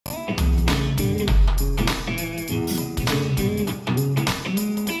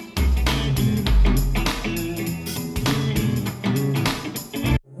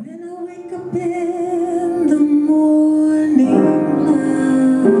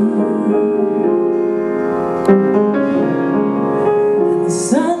And the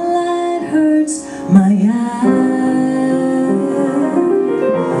sunlight hurts my eyes,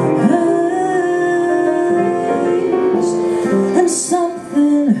 and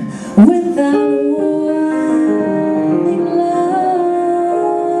something without warning love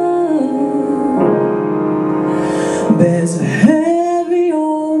bears heavy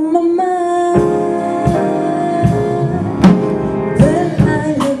on my mind. Then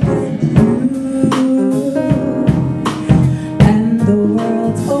I look at you, and the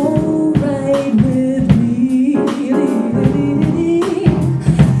world's alright with me.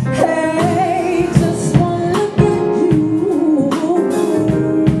 Hey, just one look at you,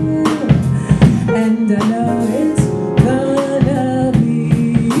 and I know it's gonna be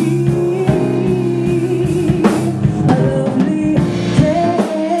a lovely day.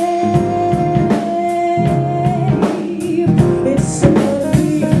 It's a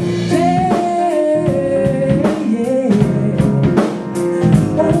lovely day, yeah.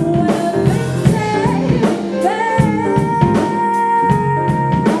 Oh, a lovely day,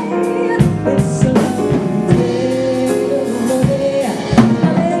 it's a lovely day.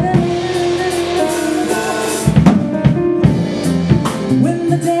 When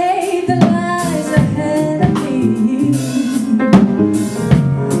the day that lies ahead of me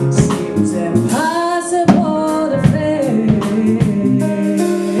seems impossible to face,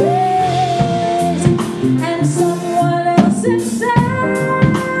 and someone else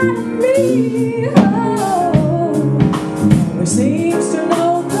inside of me, always seems to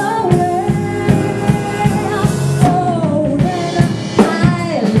know the way. Oh, then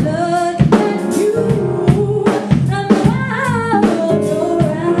I look at you, and the world's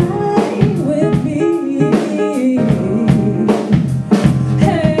alright with me.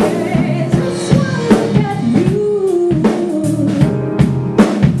 Hey, just one look at you,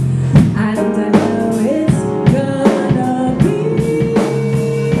 and I know it's gonna be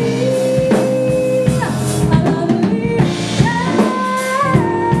a lovely day.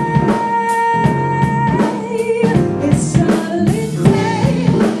 It's a lovely day,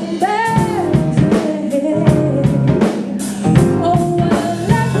 baby. Oh, a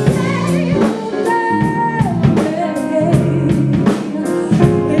lovely day.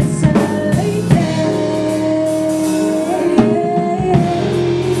 It's a lovely day.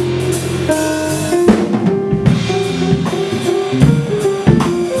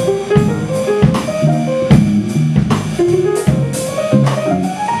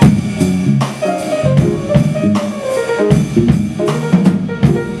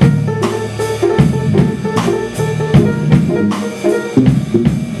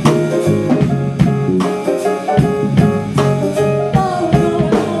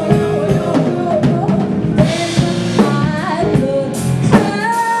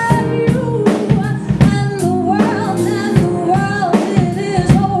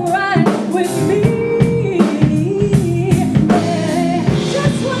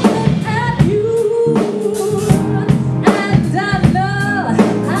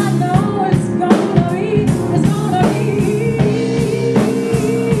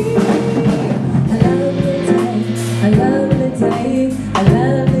 A lovely day, a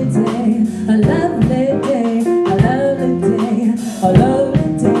lovely day, a lovely day, a lovely day, a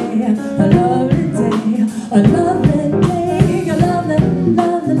lovely day, a lovely